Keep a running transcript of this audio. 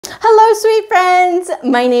Hello, sweet friends!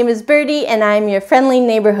 My name is Birdie and I'm your friendly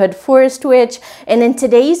neighborhood forest witch. And in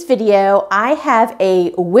today's video, I have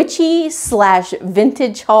a witchy slash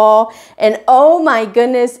vintage haul. And oh my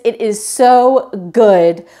goodness, it is so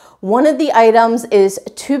good. One of the items is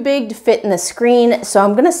too big to fit in the screen, so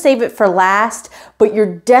I'm gonna save it for last, but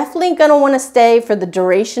you're definitely gonna wanna stay for the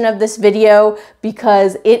duration of this video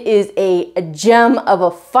because it is a gem of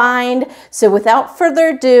a find. So without further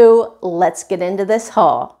ado, let's get into this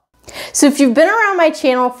haul. So if you've been around my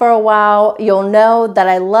channel for a while, you'll know that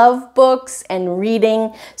I love books and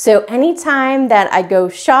reading. So anytime that I go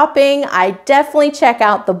shopping, I definitely check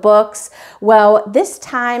out the books. Well, this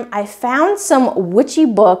time I found some witchy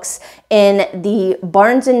books in the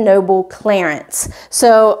Barnes & Noble clearance.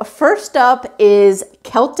 So first up is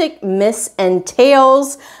Celtic Myths and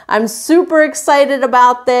Tales. I'm super excited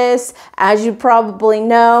about this. As you probably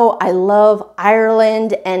know, I love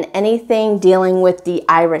Ireland and anything dealing with the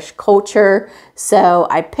Irish culture. So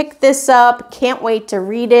I picked this up, can't wait to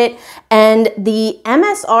read it. And the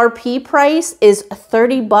MSRP price is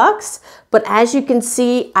 30 bucks, but as you can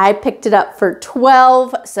see, I picked it up for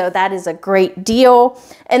 12, so that is a great deal.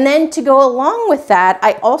 And then to go along with that,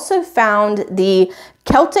 I also found the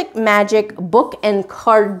Celtic Magic book and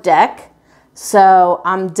card deck. So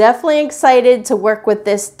I'm definitely excited to work with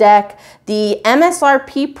this deck. The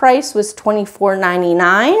MSRP price was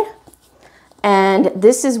 $24.99. And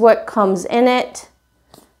this is what comes in it.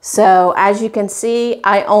 So as you can see,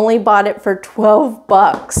 I only bought it for 12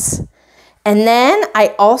 bucks. And then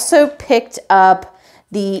I also picked up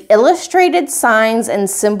the Illustrated Signs and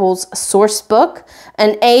Symbols source book,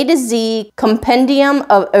 an A to Z compendium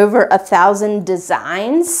of over 1,000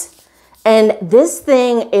 designs. And this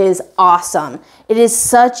thing is awesome. It is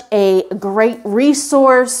such a great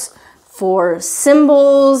resource for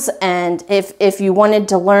symbols, and if you wanted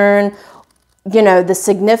to learn, you know, the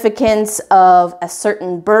significance of a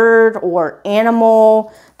certain bird or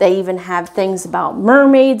animal. They even have things about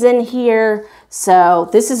mermaids in here. So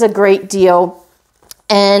this is a great deal.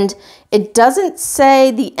 And it doesn't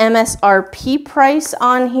say the MSRP price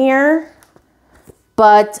on here,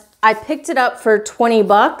 but I picked it up for 20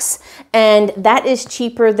 bucks and that is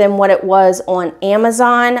cheaper than what it was on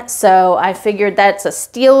Amazon. So I figured that's a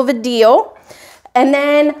steal of a deal. And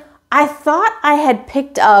then I thought I had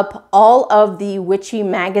picked up all of the witchy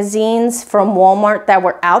magazines from Walmart that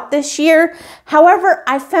were out this year. However,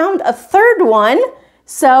 I found a third one,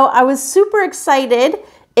 so I was super excited.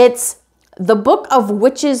 It's the Book of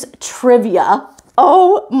Witches Trivia.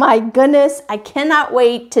 Oh my goodness, I cannot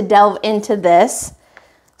wait to delve into this.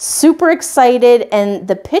 Super excited, and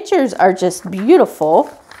the pictures are just beautiful.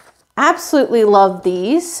 Absolutely love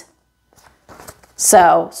these.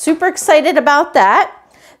 So super excited about that.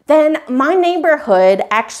 Then my neighborhood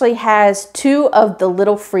actually has two of the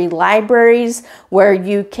little free libraries where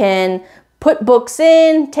you can put books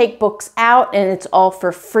in, take books out, and it's all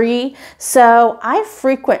for free. So I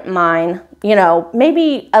frequent mine, you know,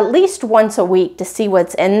 maybe at least once a week to see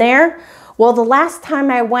what's in there. Well, the last time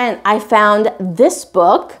I went, I found this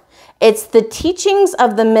book. It's The Teachings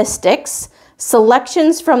of the Mystics,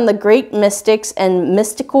 Selections from the Great Mystics and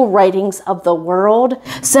Mystical Writings of the World.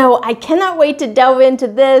 So I cannot wait to delve into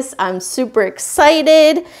this. I'm super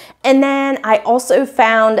excited. And then I also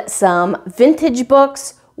found some vintage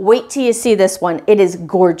books. Wait till you see this one. It is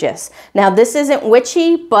gorgeous. Now this isn't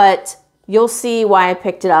witchy, but you'll see why I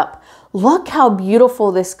picked it up. Look how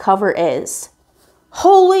beautiful this cover is.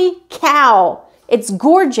 Holy cow. It's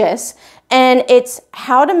gorgeous. And it's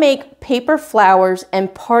how to make paper flowers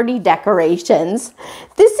and party decorations.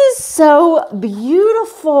 This is so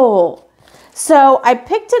beautiful. So I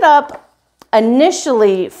picked it up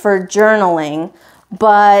initially for journaling,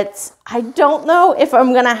 but I don't know if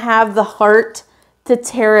I'm gonna have the heart to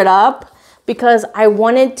tear it up because I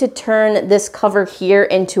wanted to turn this cover here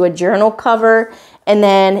into a journal cover and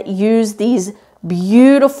then use these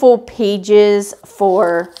beautiful pages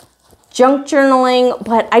for junk journaling,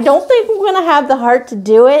 but I don't think I'm gonna have the heart to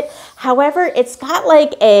do it. However, it's got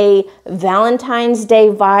like a Valentine's Day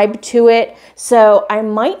vibe to it, so I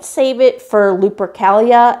might save it for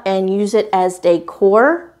Lupercalia and use it as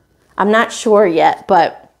decor. I'm not sure yet,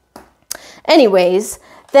 but anyways,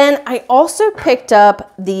 then I also picked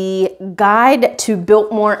up the Guide to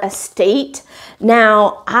Biltmore Estate.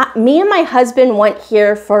 Now, me and my husband went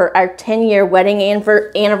here for our 10-year wedding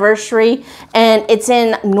anniversary, and it's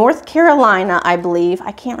in North Carolina, I believe.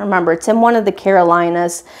 I can't remember. It's in one of the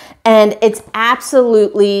Carolinas, and it's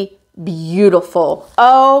absolutely beautiful.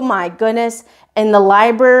 Oh my goodness. And the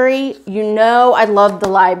library, you know I love the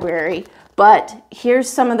library, but here's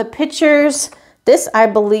some of the pictures. This, I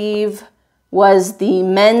believe, was the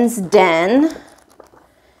men's den.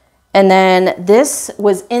 And then this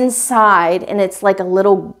was inside, and it's like a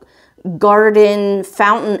little garden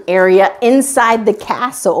fountain area inside the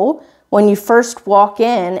castle. When you first walk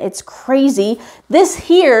in, it's crazy. This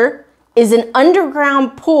here is an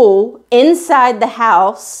underground pool inside the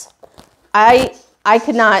house. I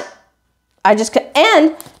could not, I just could,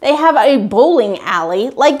 and they have a bowling alley.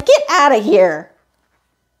 Like, get out of here.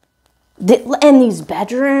 And these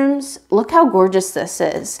bedrooms, look how gorgeous this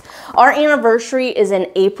is. Our anniversary is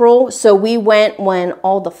in April, so we went when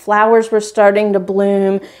all the flowers were starting to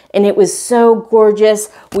bloom, and it was so gorgeous.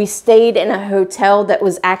 We stayed in a hotel that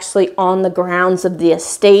was actually on the grounds of the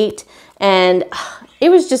estate, and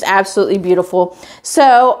it was just absolutely beautiful.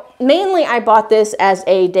 So mainly I bought this as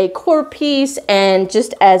a decor piece and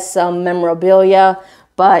just as some memorabilia,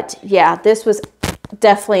 but yeah, this was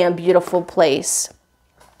definitely a beautiful place.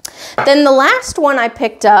 Then the last one I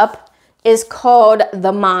picked up is called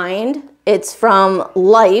The Mind. It's from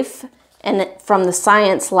Life and from the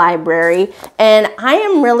Science Library. And I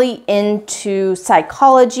am really into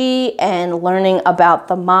psychology and learning about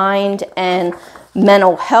the mind and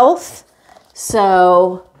mental health.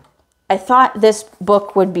 So I thought this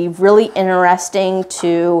book would be really interesting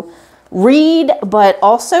to read, but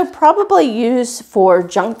also probably use for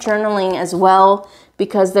junk journaling as well,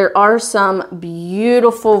 because there are some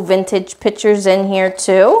beautiful vintage pictures in here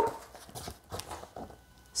too.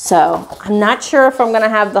 So I'm not sure if I'm gonna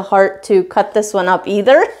have the heart to cut this one up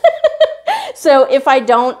either. So if I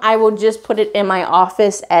don't, I will just put it in my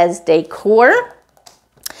office as decor.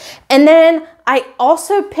 And then I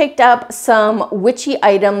also picked up some witchy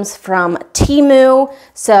items from Temu.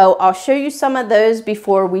 So I'll show you some of those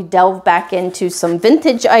before we delve back into some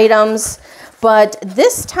vintage items. But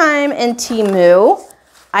this time in Temu,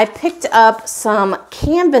 I picked up some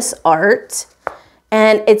canvas art,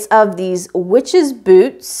 and it's of these witches'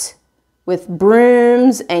 boots with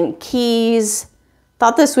brooms and keys.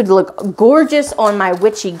 Thought this would look gorgeous on my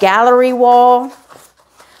witchy gallery wall.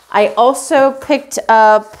 I also picked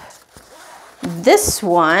up this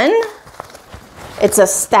one. It's a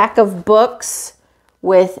stack of books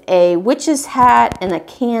with a witch's hat and a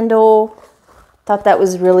candle. Thought that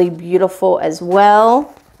was really beautiful as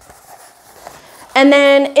well. And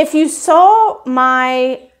then if you saw it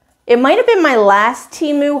might have been my last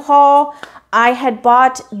Temu haul, I had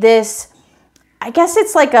bought this, I guess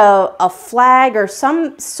it's like a flag or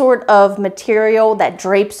some sort of material that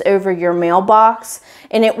drapes over your mailbox.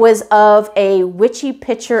 And it was of a witchy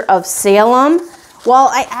picture of Salem. Well,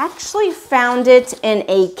 I actually found it in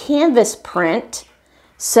a canvas print.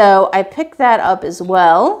 So I picked that up as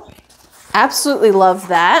well. Absolutely love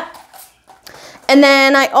that. And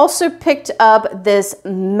then I also picked up this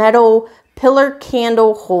metal pillar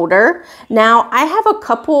candle holder. Now I have a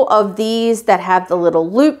couple of these that have the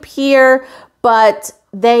little loop here, but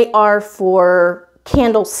they are for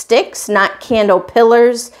candlesticks, not candle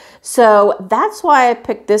pillars. So that's why I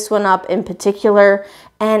picked this one up in particular.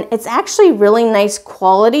 And it's actually really nice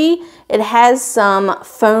quality. It has some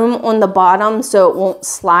foam on the bottom so it won't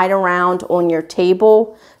slide around on your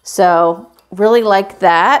table. So really like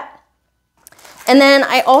that. And then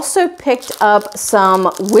I also picked up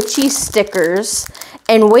some witchy stickers.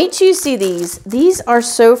 And wait till you see these. These are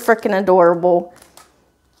so freaking adorable.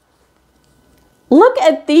 Look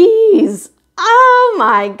at these. Oh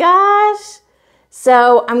my gosh.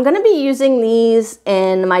 So I'm going to be using these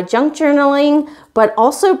in my junk journaling, but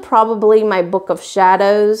also probably my book of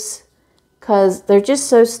shadows, because they're just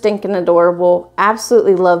so stinking adorable.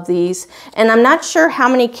 Absolutely love these. And I'm not sure how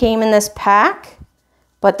many came in this pack,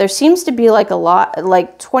 but there seems to be like a lot,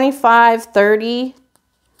 like 25, 30.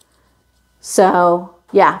 So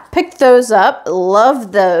yeah, picked those up.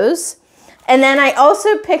 Love those. And then I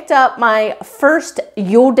also picked up my first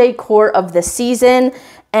Yule decor of the season.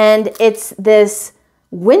 And it's this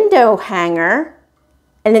window hanger.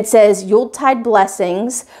 And it says Yuletide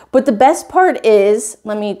Blessings. But the best part is,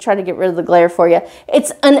 let me try to get rid of the glare for you.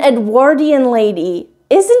 It's an Edwardian lady.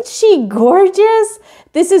 Isn't she gorgeous?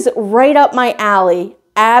 This is right up my alley.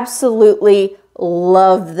 Absolutely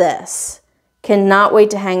love this. Cannot wait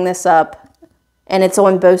to hang this up. And it's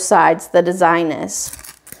on both sides, the design is.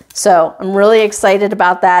 So I'm really excited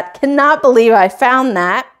about that. Cannot believe I found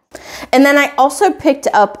that. And then I also picked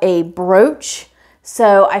up a brooch.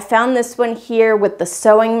 So I found this one here with the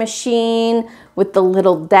sewing machine, with the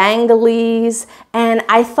little danglies. And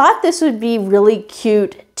I thought this would be really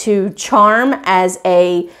cute to charm as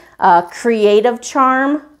a creative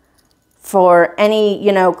charm for any,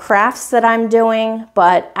 crafts that I'm doing,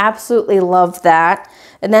 but absolutely love that.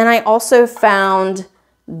 And then I also found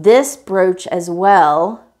this brooch as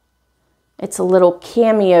well. It's a little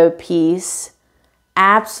cameo piece.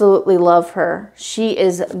 Absolutely love her. She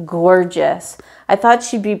is gorgeous. I thought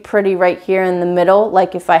she'd be pretty right here in the middle,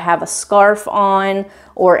 like if I have a scarf on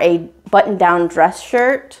or a button-down dress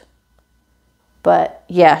shirt. But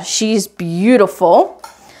yeah, she's beautiful.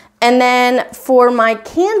 And then for my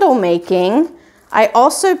candle making, I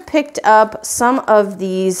also picked up some of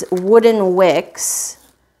these wooden wicks.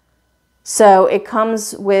 So it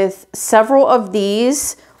comes with several of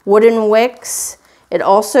these wooden wicks. It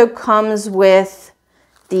also comes with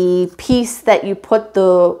the piece that you put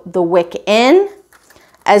the wick in,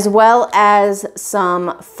 as well as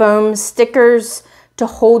some foam stickers to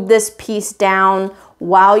hold this piece down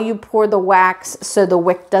while you pour the wax so the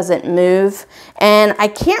wick doesn't move. And I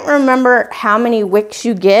can't remember how many wicks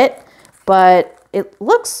you get, but it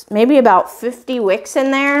looks maybe about 50 wicks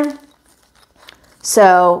in there.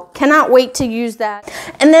 So cannot wait to use that.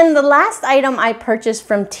 And then the last item I purchased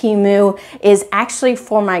from Temu is actually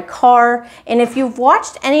for my car. And if you've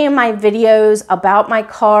watched any of my videos about my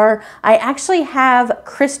car, I actually have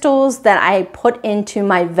crystals that I put into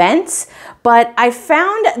my vents, but I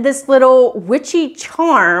found this little witchy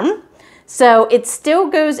charm. So it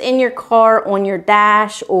still goes in your car on your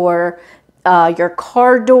dash or your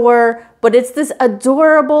car door, but it's this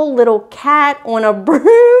adorable little cat on a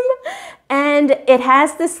broom. And it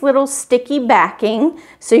has this little sticky backing.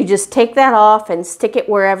 So you just take that off and stick it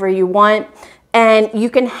wherever you want. And you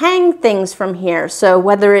can hang things from here. So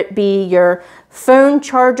whether it be your phone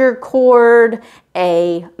charger cord,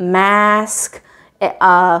 a mask,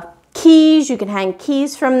 keys, you can hang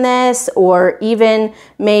keys from this, or even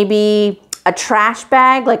maybe a trash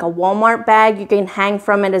bag, like a Walmart bag, you can hang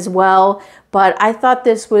from it as well. But I thought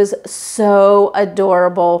this was so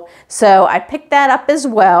adorable. So I picked that up as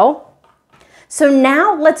well. So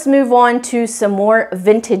now let's move on to some more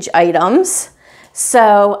vintage items.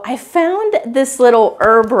 So I found this little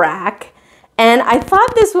herb rack and I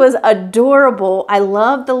thought this was adorable. I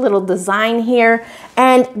love the little design here.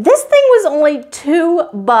 And this thing was only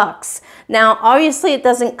 $2. Now, obviously it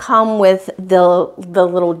doesn't come with the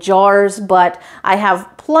little jars, but I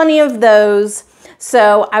have plenty of those.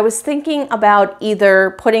 So I was thinking about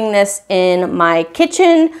either putting this in my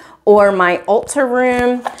kitchen or my altar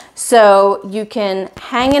room. So you can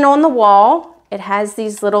hang it on the wall. It has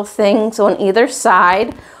these little things on either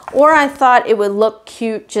side, or I thought it would look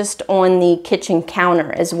cute just on the kitchen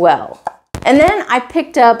counter as well. And then I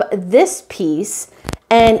picked up this piece,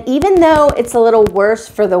 and even though it's a little worse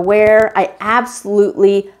for the wear, I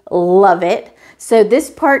absolutely love it. So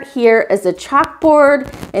this part here is a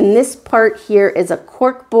chalkboard, and this part here is a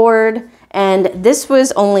cork board, and this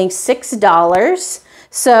was only $6.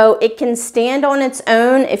 So it can stand on its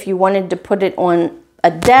own if you wanted to put it on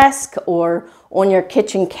a desk or on your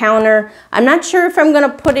kitchen counter. I'm not sure if I'm gonna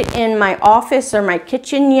put it in my office or my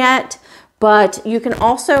kitchen yet, but you can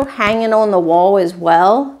also hang it on the wall as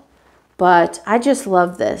well. But I just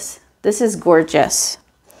love this. This is gorgeous.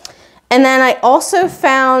 And then I also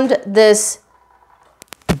found this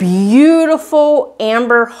beautiful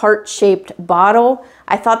amber heart-shaped bottle.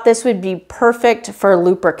 I thought this would be perfect for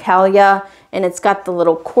Lupercalia, and it's got the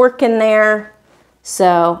little cork in there.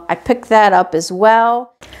 So I picked that up as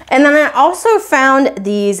well. And then I also found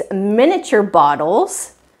these miniature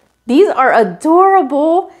bottles. These are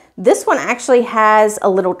adorable. This one actually has a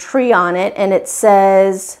little tree on it, and it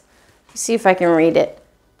says, let's see if I can read it.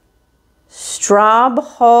 Straub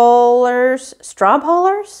haulers,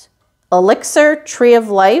 elixir tree of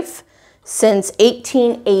life since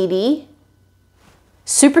 1880.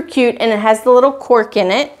 Super cute, and it has the little cork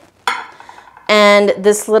in it. And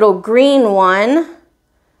this little green one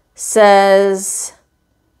says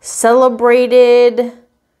celebrated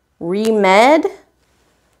remed,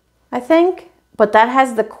 I think, but that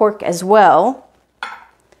has the cork as well.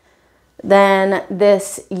 Then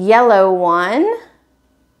this yellow one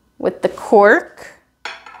with the cork.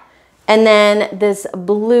 And then this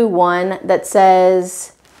blue one that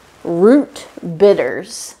says root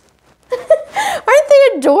bitters. Aren't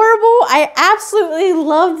they adorable? I absolutely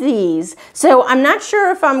love these. So I'm not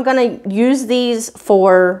sure if I'm gonna use these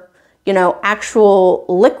for, you know, actual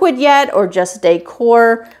liquid yet or just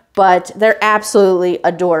decor, but they're absolutely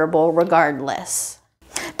adorable regardless.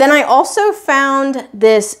 Then I also found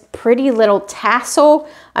this pretty little tassel.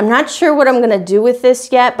 I'm not sure what I'm gonna do with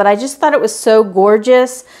this yet, but I just thought it was so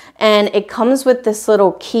gorgeous, and it comes with this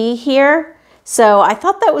little key here. So I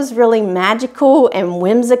thought that was really magical and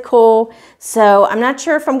whimsical. So I'm not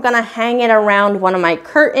sure if I'm gonna hang it around one of my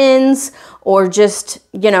curtains or just,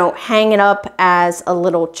 you know, hang it up as a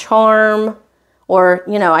little charm, or,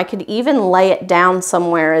 you know, I could even lay it down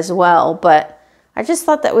somewhere as well. But I just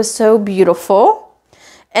thought that was so beautiful.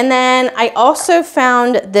 And then I also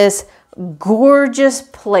found this gorgeous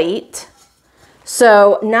plate.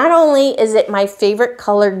 So not only is it my favorite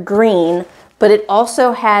color, green, but it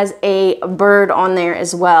also has a bird on there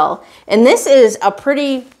as well. And this is a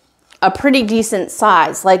pretty decent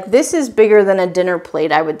size. Like, this is bigger than a dinner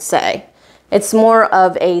plate, I would say. It's more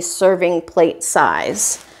of a serving plate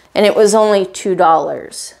size. And it was only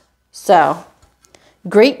 $2. So,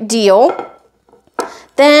 great deal.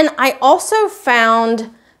 Then I also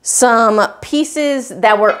found some pieces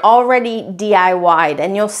that were already DIY'd,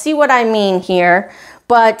 and you'll see what I mean here,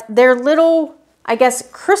 but they're little, I guess,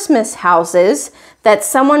 Christmas houses that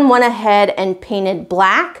someone went ahead and painted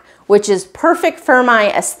black, which is perfect for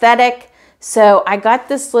my aesthetic. So I got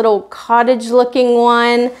this little cottage looking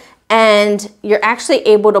one, and you're actually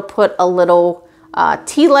able to put a little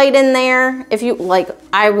tea light in there. If you like,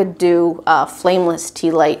 I would do a flameless tea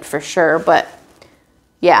light for sure, but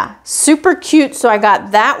yeah, super cute. So I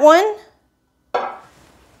got that one.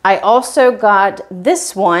 I also got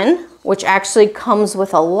this one, which actually comes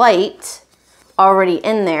with a light already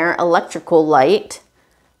in there, electrical light.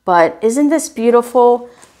 But isn't this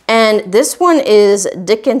beautiful? And this one is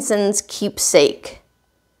Dickinson's Keepsake.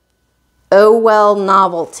 Oh Well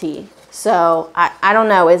Novelty. So I don't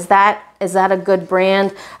know, is that a good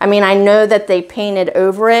brand? I mean, I know that they painted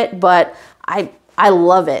over it, but I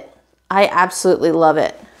love it. I absolutely love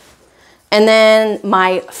it. And then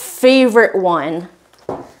my favorite one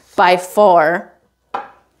by far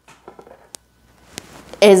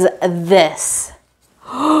is this.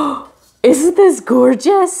 Isn't this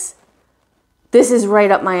gorgeous? This is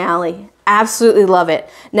right up my alley. Absolutely love it.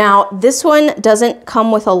 Now, this one doesn't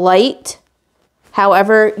come with a light.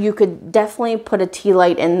 However, you could definitely put a tea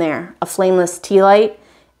light in there, a flameless tea light,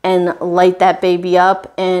 and light that baby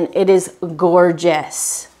up, and it is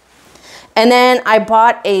gorgeous. And then I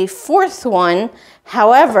bought a fourth one.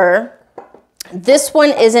 However, this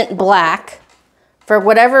one isn't black. For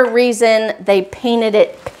whatever reason, they painted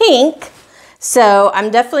it pink. So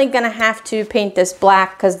I'm definitely gonna have to paint this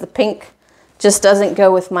black because the pink just doesn't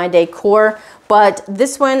go with my decor. But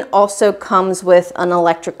this one also comes with an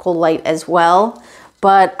electrical light as well.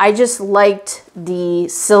 But I just liked the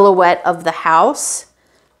silhouette of the house,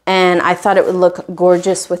 and I thought it would look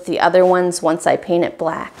gorgeous with the other ones once I paint it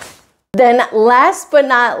black. Then last but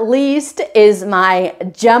not least is my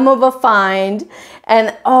gem of a find.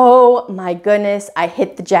 And oh my goodness, I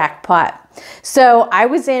hit the jackpot. So I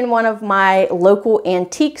was in one of my local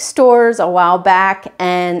antique stores a while back,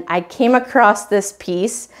 and I came across this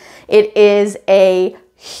piece. It is a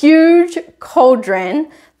huge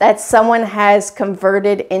cauldron that someone has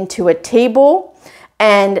converted into a table.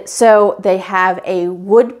 And so they have a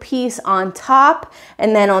wood piece on top,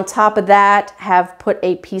 and then on top of that have put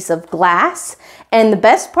a piece of glass. And the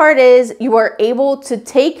best part is you are able to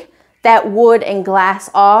take that wood and glass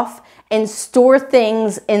off and store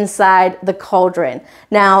things inside the cauldron.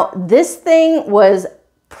 Now, this thing was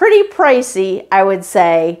pretty pricey, I would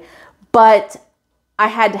say, but I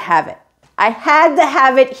had to have it. I had to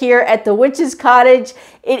have it here at the Witch's Cottage.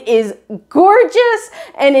 It is gorgeous,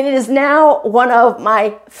 and it is now one of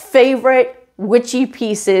my favorite witchy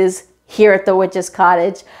pieces here at the Witch's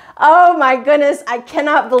Cottage. Oh my goodness, I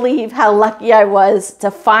cannot believe how lucky I was to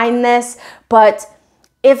find this. But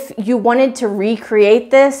if you wanted to recreate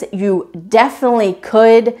this, you definitely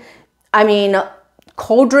could. I mean,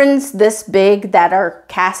 cauldrons this big that are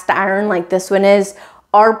cast iron like this one is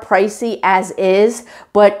are pricey as is,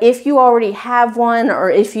 but if you already have one,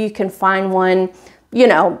 or if you can find one, you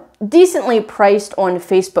know, decently priced on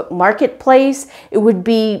Facebook Marketplace, it would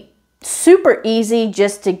be super easy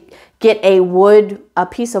just to get a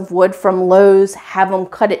piece of wood from Lowe's, have them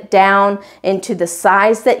cut it down into the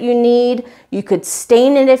size that you need. You could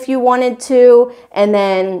stain it if you wanted to, and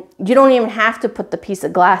then you don't even have to put the piece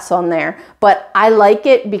of glass on there. But I like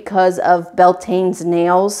it because of Beltane's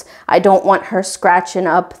nails. I don't want her scratching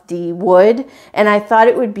up the wood, and I thought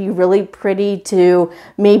it would be really pretty to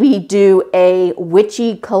maybe do a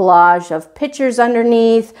witchy collage of pictures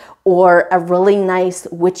underneath, or a really nice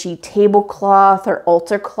witchy tablecloth or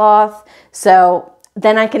altar cloth. So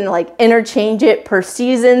then I can like interchange it per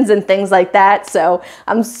seasons and things like that. So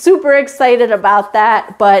I'm super excited about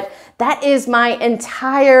that. But that is my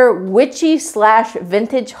entire witchy /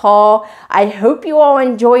 vintage haul. I hope you all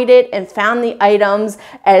enjoyed it and found the items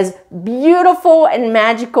as beautiful and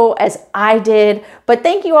magical as I did. But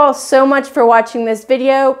thank you all so much for watching this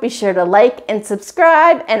video. Be sure to like and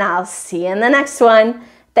subscribe, and I'll see you in the next one.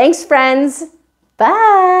 Thanks, friends.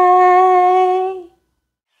 Bye.